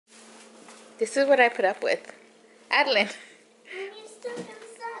This is what I put up with. Adeline.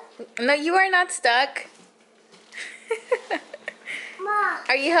 No, you are not stuck. Mom.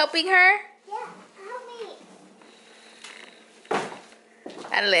 Are you helping her? Yeah, help me.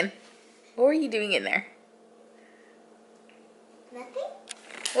 Adeline, what were you doing in there? Nothing?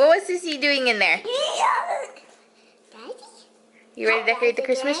 What was Sissy doing in there? Daddy? You ready to decorate the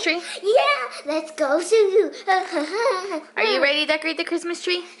Christmas tree? Yeah, let's go soon. Are you ready to decorate the Christmas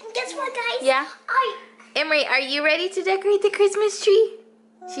tree? Guess what, guys? Yeah? Emery, are you ready to decorate the Christmas tree?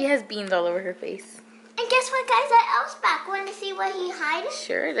 She has beans all over her face. And guess what, guys? That elf's back. Want to see what he hides?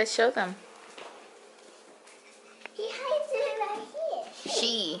 Sure, let's show them. He hides it right here.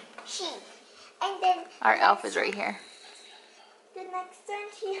 She. And then Our elf is right here. the next one,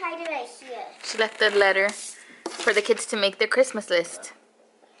 he hides it right here. She left the letter for the kids to make their Christmas list.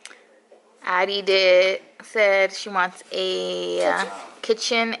 Addie said she wants a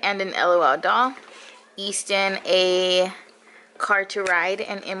kitchen and an LOL doll. Easton a car to ride,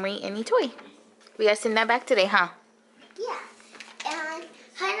 and Emery any toy. We gotta send that back today, huh? Yeah. And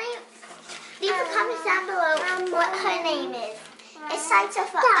her name, leave a comment down below what her name is. It starts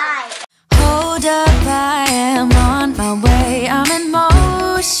off with I. Hold up, I am on my way, I'm in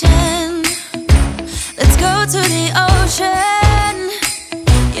motion. Let's go to the ocean.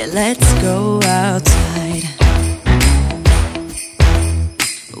 Yeah, let's go outside.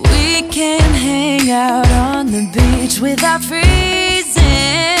 We can hang out on the beach without freezing.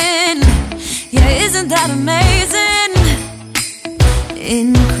 Yeah, isn't that amazing?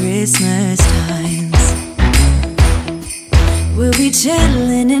 In Christmas times, we'll be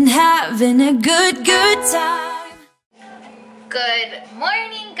chilling and having a good time. Good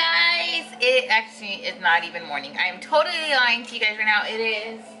morning, guys. It actually is not even morning. I'm totally lying to you guys right now. It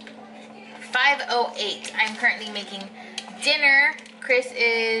is 5:08. I'm currently making dinner. Chris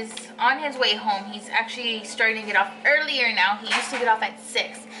is on his way home. He's actually starting to get off earlier now. He used to get off at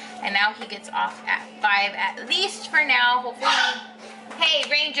 6, and now he gets off at 5, at least for now. Hopefully. Hey,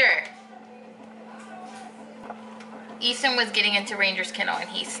 Ranger. Easton was getting into Ranger's kennel, and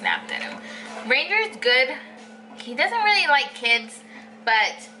he snapped at him. Ranger's good. He doesn't really like kids,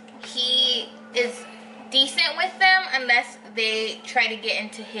 but he is decent with them unless they try to get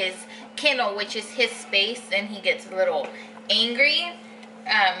into his kennel, which is his space, and he gets a little angry.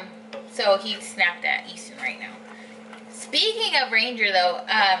 So he snapped at Easton right now. Speaking of Ranger though,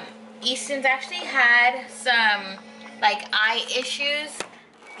 Easton's actually had some like eye issues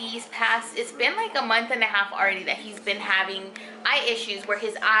these past, it's been like a month and a half already that he's been having eye issues where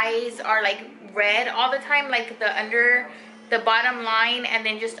his eyes are like red all the time, like the under the bottom line, and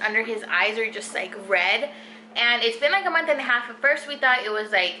then just under his eyes are just like red. And it's been like a month and a half. At first we thought it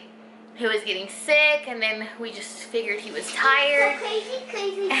was like he was getting sick, and then we just figured he was tired.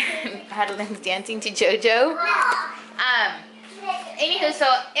 Crazy. And Adeline's dancing to JoJo. Anywho, so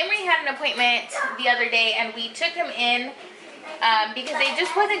Emery had an appointment the other day, and we took him in because it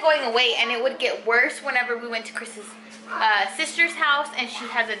just wasn't going away, and it would get worse whenever we went to Chris's sister's house, and she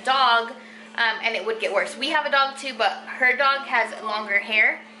has a dog, and it would get worse. We have a dog too, but her dog has longer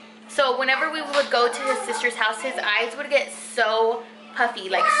hair. So whenever we would go to his sister's house, his eyes would get so puffy,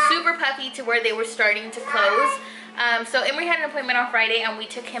 like super puffy, to where they were starting to close. So Emery had an appointment on Friday, and we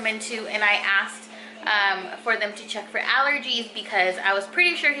took him into, and I asked for them to check for allergies because I was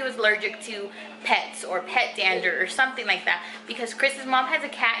pretty sure he was allergic to pets or pet dander or something like that, because Chris's mom has a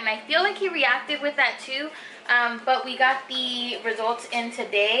cat, and I feel like he reacted with that too. But we got the results in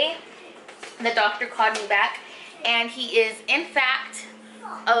today. The doctor called me back, and he is in fact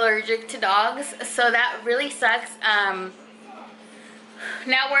allergic to dogs, so that really sucks.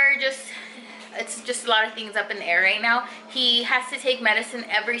 Now it's just a lot of things up in the air right now. He has to take medicine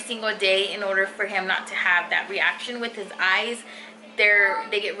every single day in order for him not to have that reaction with his eyes.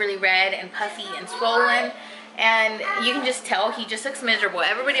 They get really red and puffy and swollen, and you can just tell he just looks miserable.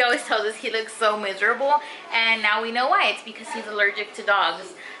 Everybody always tells us he looks so miserable, and now we know why. It's because he's allergic to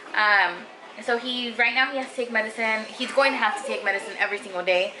dogs. So right now he has to take medicine. He's going to have to take medicine every single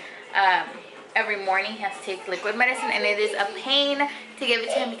day. Every morning he has to take liquid medicine, and it is a pain to give it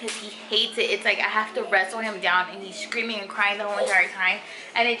to him because he hates it. It's like I have to wrestle him down, and he's screaming and crying the whole entire time,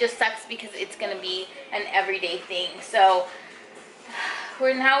 and it just sucks because it's going to be an everyday thing. So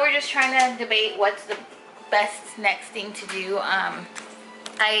we're just trying to debate what's the best next thing to do.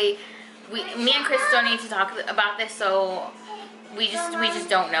 Me and Chris still need to talk about this, so we just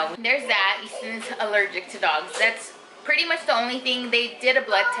don't know. There's that. Easton's allergic to dogs. That's pretty much the only thing. They did a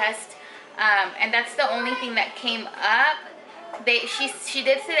blood test, and that's the only thing that came up. She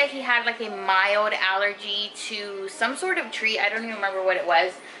did say that he had like a mild allergy to some sort of tree. I don't even remember what it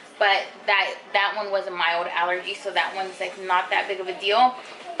was, but that one was a mild allergy, so that one's like not that big of a deal.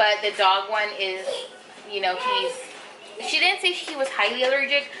 But the dog one is, you know, she didn't say he was highly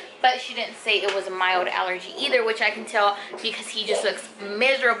allergic, but she didn't say it was a mild allergy either, which I can tell because he just looks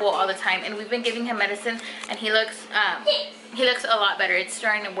miserable all the time. And we've been giving him medicine, and he looks a lot better. It's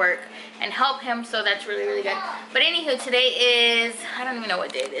starting to work and help him, so that's really, really good. But anywho, today is, I don't even know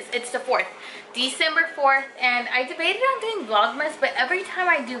what day it is. It's the 4th, December 4th, and I debated on doing Vlogmas, but every time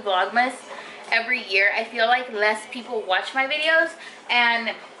I do Vlogmas every year, I feel like less people watch my videos,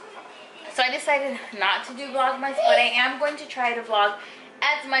 and so I decided not to do Vlogmas, but I am going to try to vlog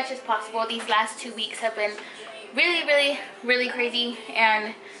as much as possible. These last 2 weeks have been really, really, really crazy,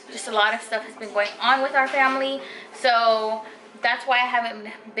 and just a lot of stuff has been going on with our family, so that's why I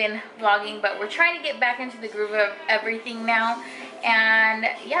haven't been vlogging. But we're trying to get back into the groove of everything now, and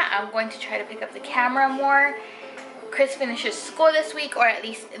yeah, I'm going to try to pick up the camera more. Chris finishes school this week, or at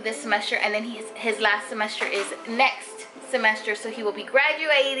least this semester, and then his last semester is next semester, so he will be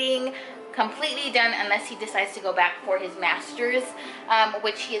graduating completely done unless he decides to go back for his master's,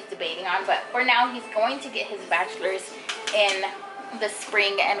 which he is debating on. But for now, he's going to get his bachelor's in the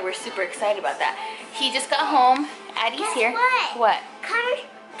spring, and we're super excited about that. He just got home. Addie's here. What?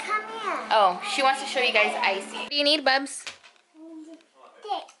 Come here. Oh, she wants to show you guys Icy. What do you need, Bubs?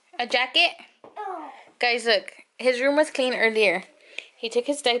 A jacket? Oh. Guys, look. His room was clean earlier. He took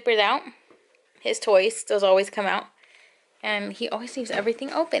his diapers out. His toys, those always come out. And he always leaves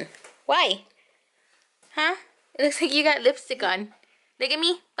everything open. Why? Huh? It looks like you got lipstick on. Look at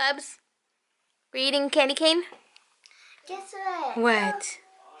me, Bubs. Were you eating candy cane? Guess what? What?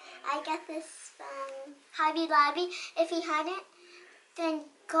 I got this from Hobby Lobby. If you hadn't, then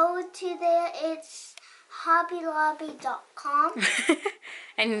go to there. It's hobbylobby.com.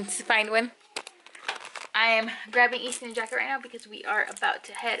 And find one. I am grabbing Easton a jacket right now because we are about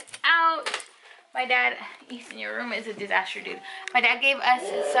to head out. My dad, Easton, your room is a disaster, dude. My dad gave us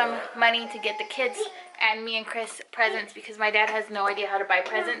some money to get the kids and me and Chris presents because my dad has no idea how to buy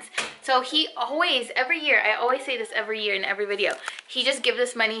presents. So he always, every year, I always say this every year in every video, he just gives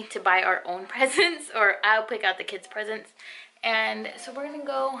us money to buy our own presents, or I'll pick out the kids' presents. And so we're gonna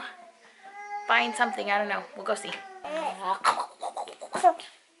go find something. I don't know. We'll go see.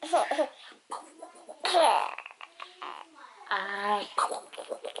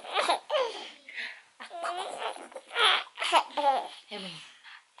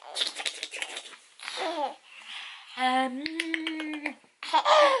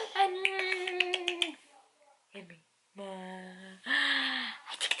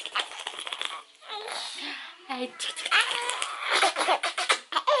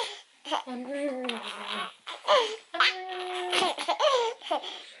 Emery.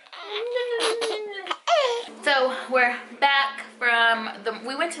 So we're back from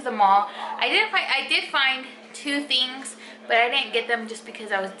we went to the mall. I did find 2 things, but I didn't get them just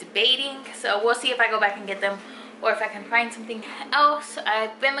because I was debating. So we'll see if I go back and get them, or if I can find something else.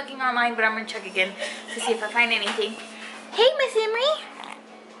 I've been looking online, but I'm gonna check again to see if I find anything. Hey, Miss Emery.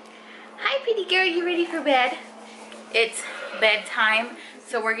 Hi, pretty girl. You ready for bed? It's bedtime,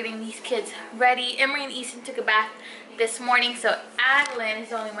 so we're getting these kids ready. Emery and Easton took a bath this morning, so Adeline is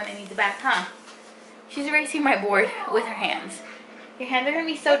the only one that needs a bath, huh? She's erasing my board with her hands. Your hands are gonna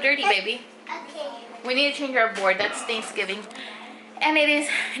be so dirty, baby. Okay. We need to change our board. That's Thanksgiving. And it is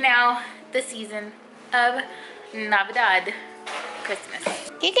now the season of Navidad, Christmas.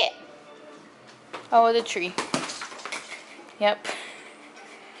 Kick it. Oh, the tree. Yep.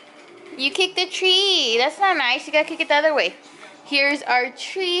 You kicked the tree. That's not nice. You gotta kick it the other way. Here's our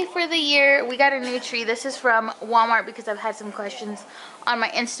tree for the year. We got a new tree. This is from Walmart because I've had some questions on my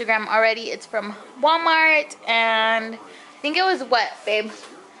Instagram already. It's from Walmart, and I think it was what, babe?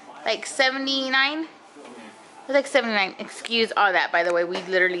 Like 79? It was like 79. Excuse all that, by the way. We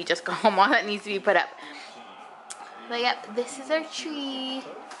literally just got home. All that needs to be put up. But yep, this is our tree.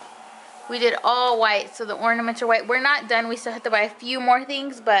 We did all white, so the ornaments are white. We're not done. We still have to buy a few more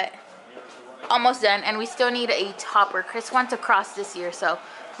things, but almost done. And we still need a topper. Chris wants a cross this year, so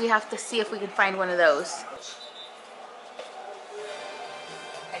we have to see if we can find one of those.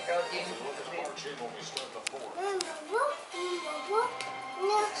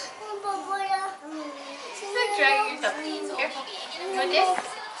 Dragging yourself. Here. You want this?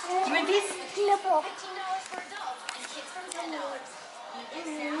 You want this?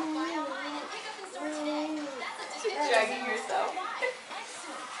 She's dragging yourself.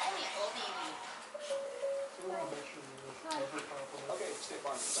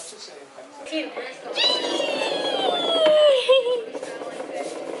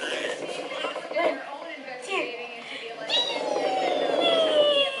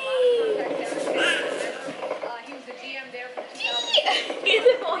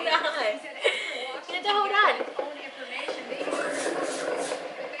 Hold on.